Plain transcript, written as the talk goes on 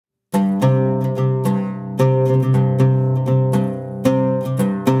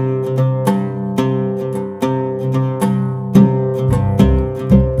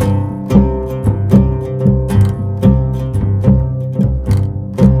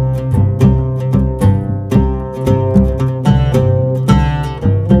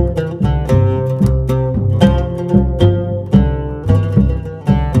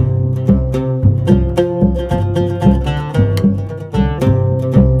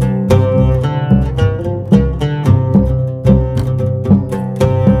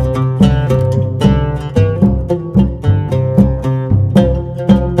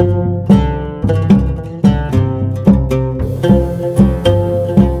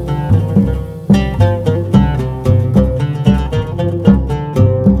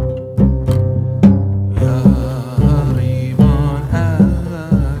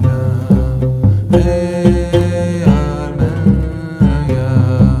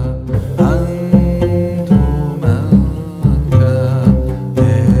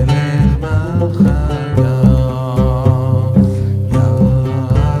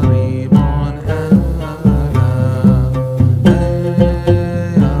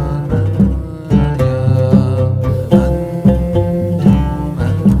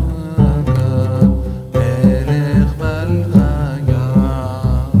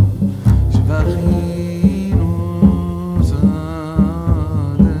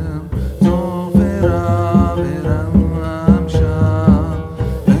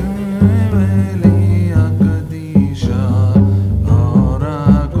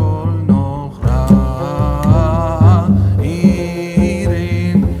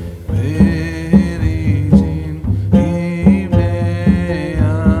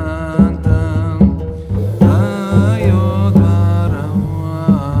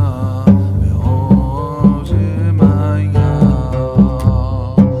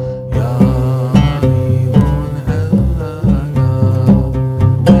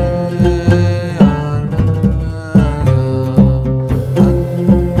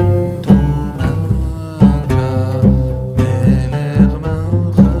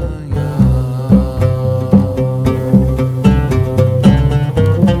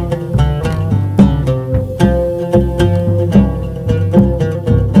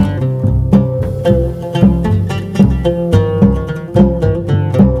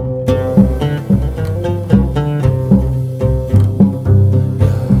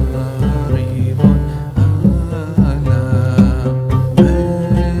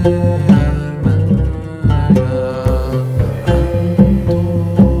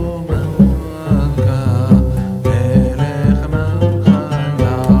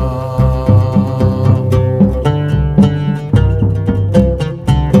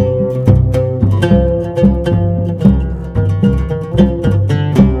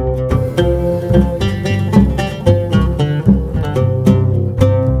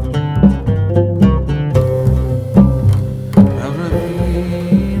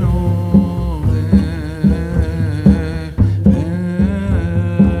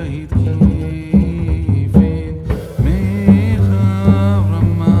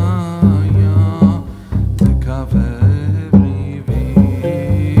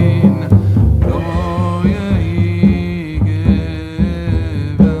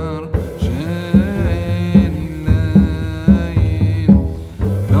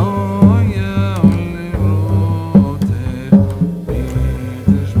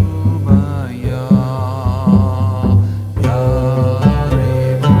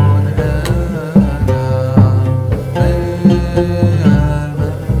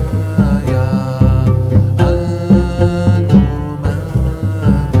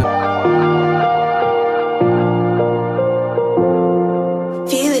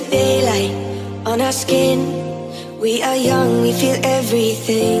daylight on our skin. We are young, we feel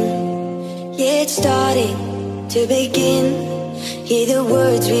everything. Yeah, it's starting to begin. Hear the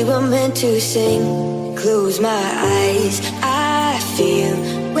words we were meant to sing. Close my eyes, I feel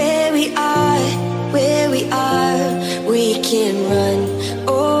where we are, where we are. We can run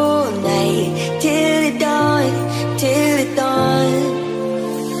all night till the dawn, till the dawn.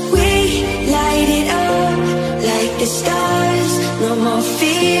 We light it up like the stars. No more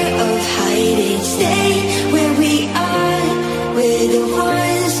fear of hiding. Stay where we are. We're the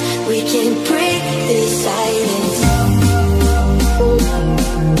ones. We can break the silence.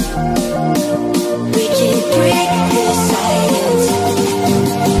 We can break the silence.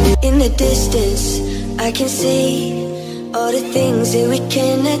 In the distance, I can see all the things that we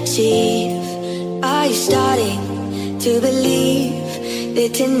can achieve. Are you starting to believe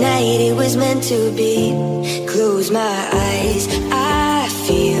that tonight it was meant to be? Close my eyes, I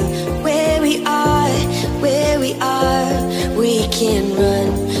feel where we are, where we are. We can run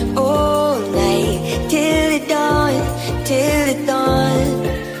all night till the dawn, till the dawn.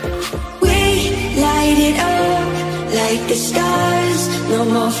 We light it up like the stars. No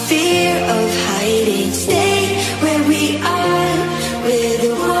more fear of hiding. Stay where we are. We're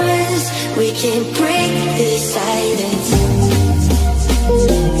the ones. We can break the silence.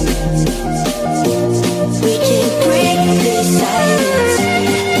 We can break the silence.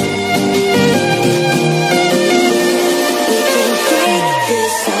 We can break the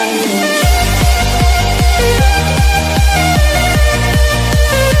silence.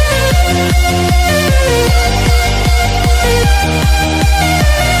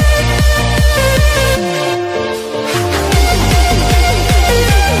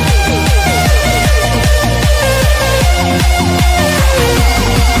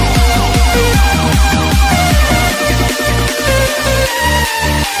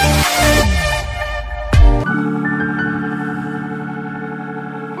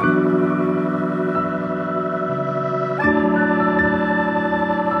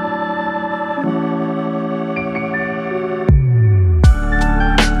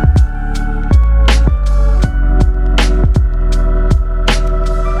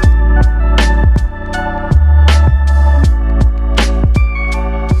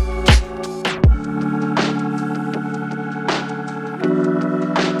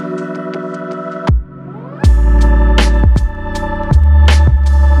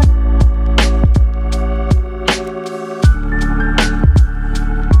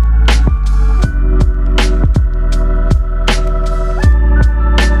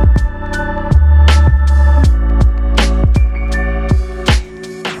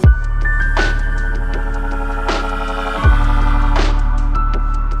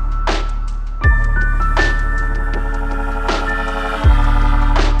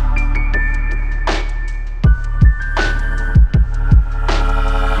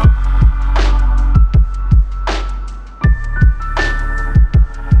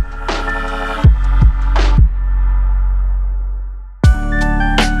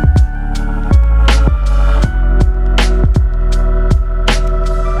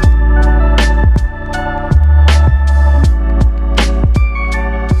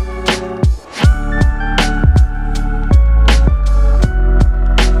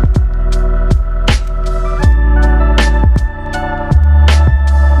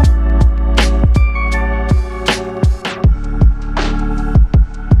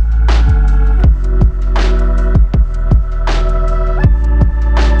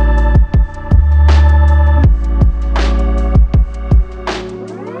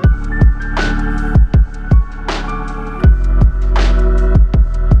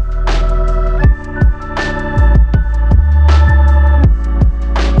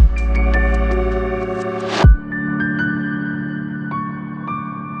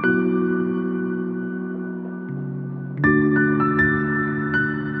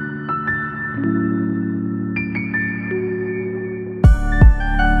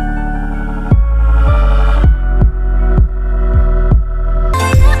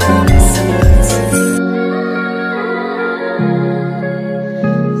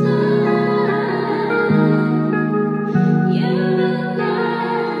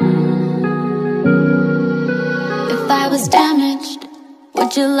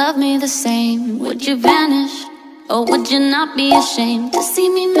 Would you love me the same? Would you vanish? Or would you not be ashamed to see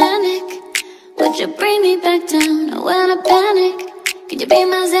me manic? Would you bring me back down when I panic? Could you be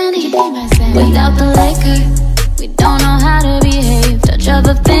my Zanny? Without the liquor, we don't know how to behave. Touch of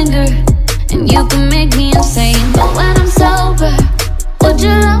a finger, and you can make me insane. But when I'm sober, would you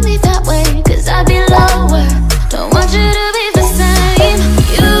love me that way? 'Cause I'd be lower. Don't want you to be the same.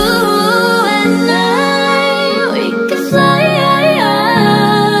 You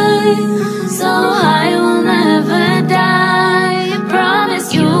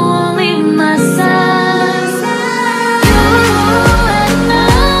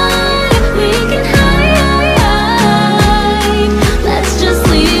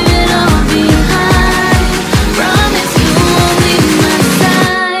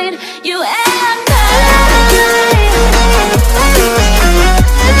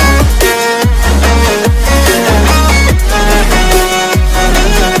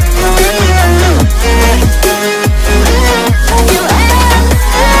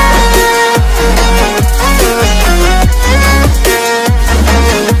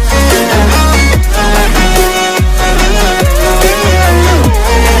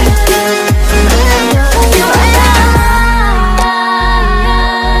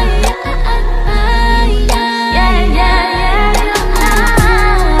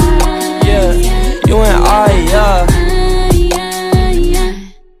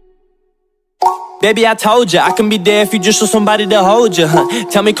Baby, I told ya, I can be there if you just want somebody to hold ya,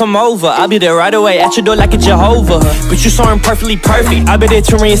 Tell me come over, I'll be there right away at your door like a Jehovah, But you so imperfectly perfect, I'll be there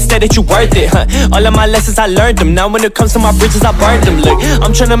to reinstate that you worth it, All of my lessons I learned them, now when it comes to my bridges I burned them. Look,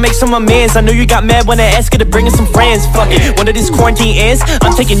 I'm tryna make some amends, I know you got mad when I asked you to bring in some friends. Fuck it, when this quarantine ends,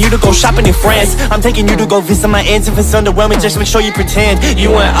 I'm taking you to go shopping in France. I'm taking you to go visit my aunts. If it's underwhelming, just make sure you pretend.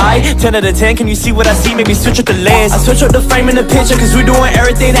 You and I, 10 out of 10, can you see what I see? Maybe switch up the lens. I switch up the frame in the picture, cause we're doing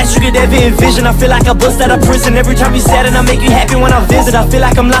everything that you could ever envision. I feel like I bust out of prison every time you sad, and I make you happy when I visit. I feel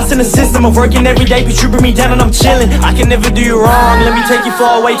like I'm lost in the system of working every day, but you bring me down and I'm chilling. I can never do you wrong, let me take you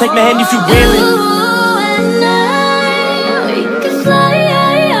far away, take my hand if you willing.